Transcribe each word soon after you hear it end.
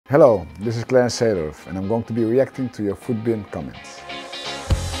Hello, this is SEEDORF and I'm going to be reacting to your FUTBIN comments.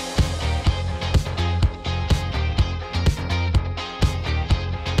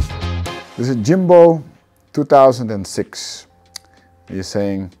 This is Jimbo 2006. He's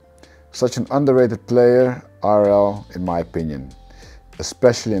saying, such an underrated player, RL, in my opinion,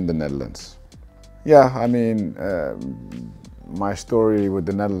 especially in the Netherlands. Yeah, I mean, my story with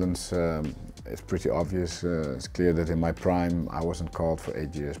the Netherlands is pretty obvious. It's clear that in my prime I wasn't called for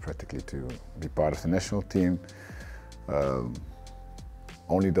 8 years practically to be part of the national team.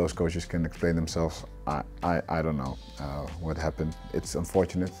 Only those coaches can explain themselves. I don't know what happened. It's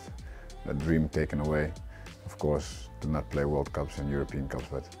unfortunate, a dream taken away. Of course, to not play World Cups and European Cups,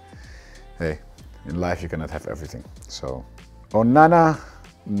 but hey, in life you cannot have everything. So, Onana,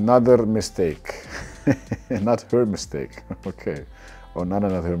 another mistake. Not her mistake, okay. Onana,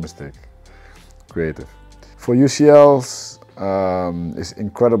 not her mistake. Creative. For UCLs, it's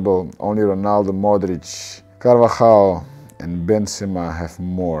incredible. Only Ronaldo, Modric, Carvajal and Benzema have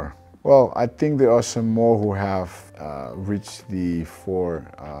more. Well, I think there are some more who have reached the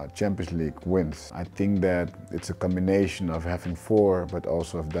 4 Champions League wins. I think that it's a combination of having 4, but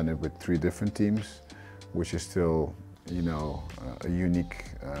also have done it with 3 different teams, which is still, you know, a unique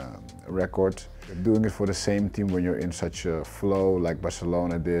record. Doing it for the same team when you're in such a flow like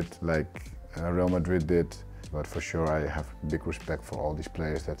Barcelona did, like Real Madrid did. But for sure I have big respect for all these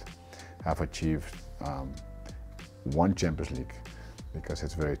players that have achieved 1 Champions League, because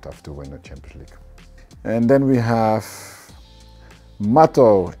it's very tough to win a Champions League. And then we have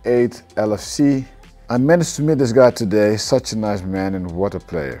Mato 8 LFC. I managed to meet this guy today, such a nice man and what a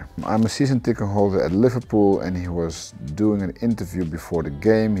player. I'm a season ticket holder at Liverpool and he was doing an interview before the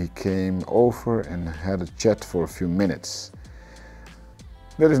game. He came over and had a chat for a few minutes.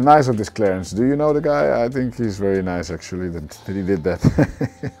 That is nice of this Clarence. Do you know the guy? I think he's very nice actually that he did that.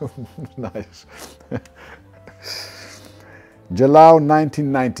 Nice. Jalao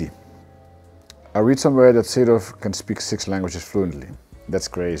 1990. I read somewhere that SEEDORF can speak 6 languages fluently. That's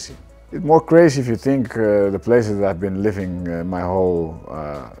crazy. It's more crazy if you think the places that I've been living my whole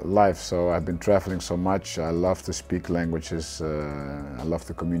life. So I've been traveling so much. I love to speak languages. I love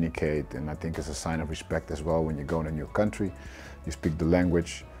to communicate, and I think it's a sign of respect as well when you go in a new country. You speak the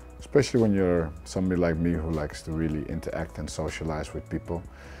language, especially when you're somebody like me who likes to really interact and socialize with people.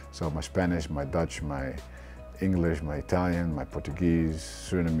 So my Spanish, my Dutch, my English, my Italian, my Portuguese,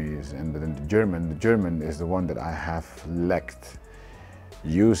 Surinamese, and then the German. The German is the one that I have lacked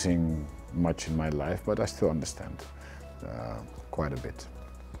using much in my life, but I still understand quite a bit.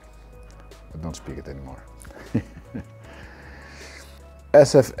 But don't speak it anymore.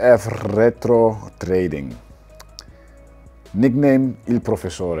 SFF Retro Trading. Nickname Il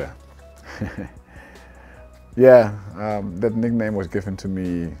Professore. Yeah, that nickname was given to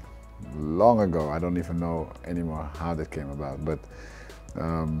me long ago. I don't even know anymore how that came about, but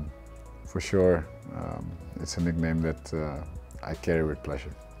for sure it's a nickname that I carry with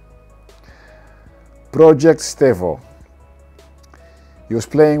pleasure. Project Stevo. He was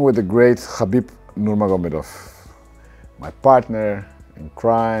playing with the great Khabib Nurmagomedov, my partner in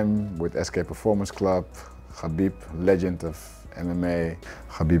crime with SK Performance Club. Khabib, legend of MMA.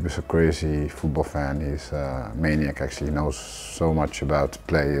 Khabib is a crazy football fan. He's a maniac actually. He knows so much about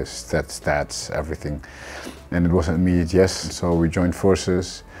players, stats, everything. And it was an immediate yes. So we joined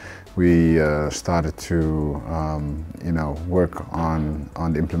forces. We started to you know, work on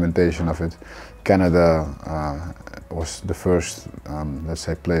the implementation of it. Canada was the first, let's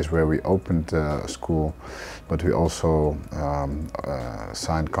say, place where we opened a school, but we also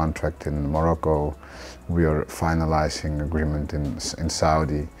signed contract in Morocco. We are finalizing agreement in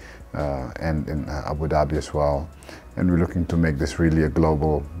Saudi and in Abu Dhabi as well. And we're looking to make this really a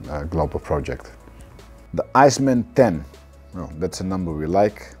global project. The Iceman 10, well, that's a number we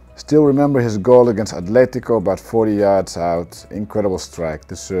like. Still remember his goal against Atletico, about 40 yards out. Incredible strike,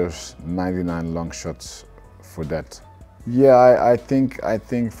 deserves 99 long shots for that. Yeah, I think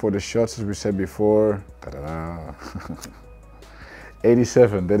for the shots, as we said before,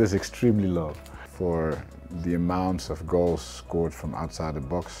 87, that is extremely low. For the amounts of goals scored from outside the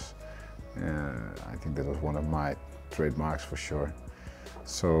box, I think that was one of my trademarks for sure.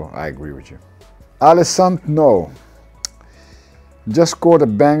 So I agree with you. Alessandro, no. Just scored a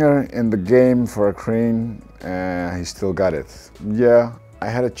banger in the game for Ukraine, he still got it. Yeah, I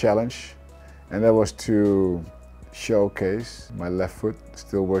had a challenge, and that was to showcase my left foot,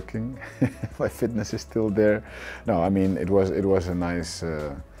 still working. My fitness is still there. No, I mean, it was a nice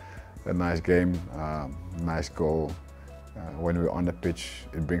game, nice goal. When we're on the pitch,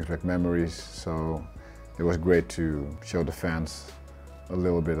 it brings back memories, so it was great to show the fans a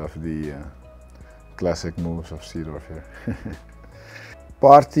little bit of the classic moves of SEEDORF here.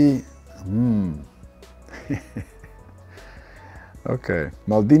 Party, Oké.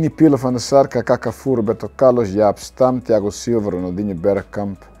 Maldini, Pirlo van der Sar, Kaká, Roberto Carlos, Jaap Stam, Thiago Silva, Ronaldinho,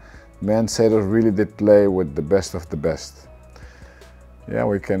 Bergkamp. Man, SEEDORF really did play with the best of the best. Yeah,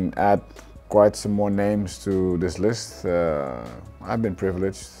 we can add quite some more names to this list. I've been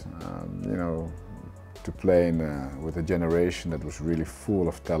privileged, you know, to play with a generation that was really full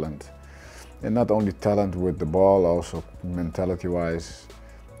of talent. And not only talent with the ball, also mentality-wise.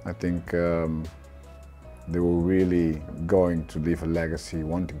 I think they were really going to leave a legacy,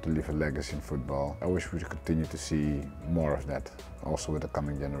 wanting to leave a legacy in football. I wish we could continue to see more of that, also with the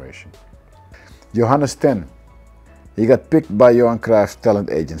coming generation. Johannes 10. He got picked by Johan Cruyff's talent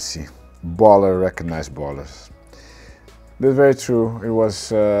agency. Baller recognized ballers. That's very true. It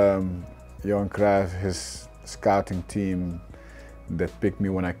was Johan Cruyff, his scouting team, that picked me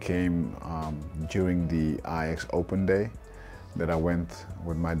when I came during the Ajax Open Day that I went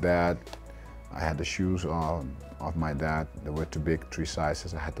with my dad. I had the shoes of my dad. They were too big, 3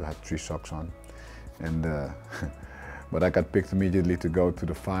 sizes. I had to have 3 socks on. And, but I got picked immediately to go to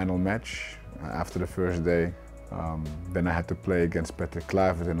the final match after the first day. Then I had to play against Patrick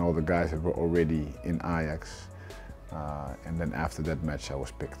Kluivert and all the guys that were already in Ajax. And then after that match I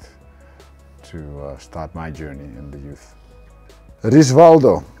was picked to start my journey in the youth.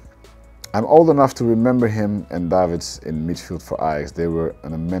 Risvaldo. I'm old enough to remember him and Davids in midfield for Ajax. They were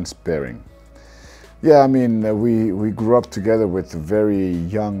an immense pairing. Yeah, I mean, we grew up together with a very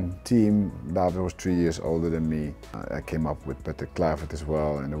young team. David was 3 years older than me. I came up with Patrick Kluivert as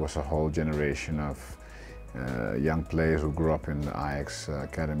well, and there was a whole generation of young players who grew up in the Ajax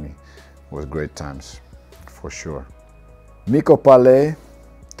academy. It was great times, for sure. Miko Palé,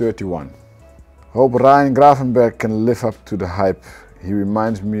 31. Hope Ryan Gravenberg can live up to the hype. He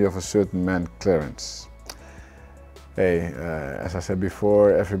reminds me of a certain man, Clarence. Hey, as I said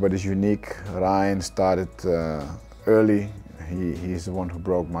before, everybody's unique. Ryan started early. He's the one who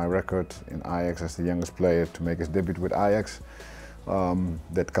broke my record in Ajax as the youngest player to make his debut with Ajax.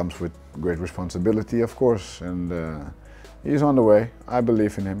 That comes with great responsibility, of course, and he's on the way. I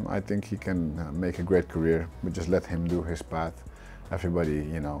believe in him. I think he can make a great career. We just let him do his path. Everybody,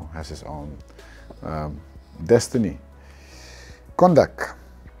 you know, has his own destiny. Kondak.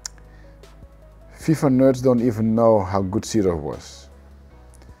 FIFA nerds don't even know how good SEEDORF was.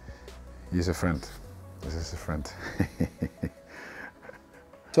 He's a friend. This is a friend.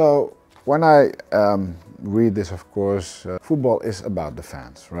 So when I read this, of course, football is about the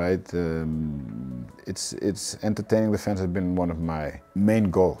fans, right? It's entertaining the fans has been one of my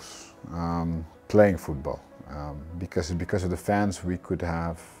main goals. Playing football, because of the fans we could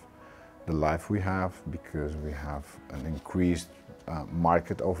have the life we have, because we have an increased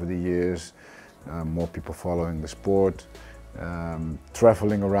market over the years. More people following the sport,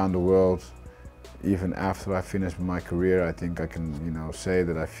 traveling around the world. Even after I finish my career, I think I can, you know, say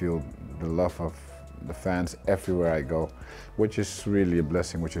that I feel the love of the fans everywhere I go, which is really a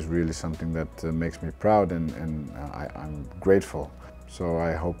blessing, which is really something that makes me proud, and I'm grateful. So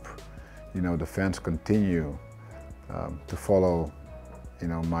I hope, you know, the fans continue to follow, you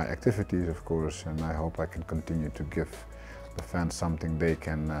know, my activities, of course, and I hope I can continue to give the fans something they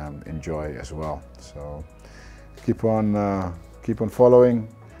can enjoy as well. So keep on following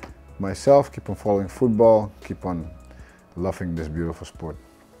myself, keep on following football, keep on loving this beautiful sport.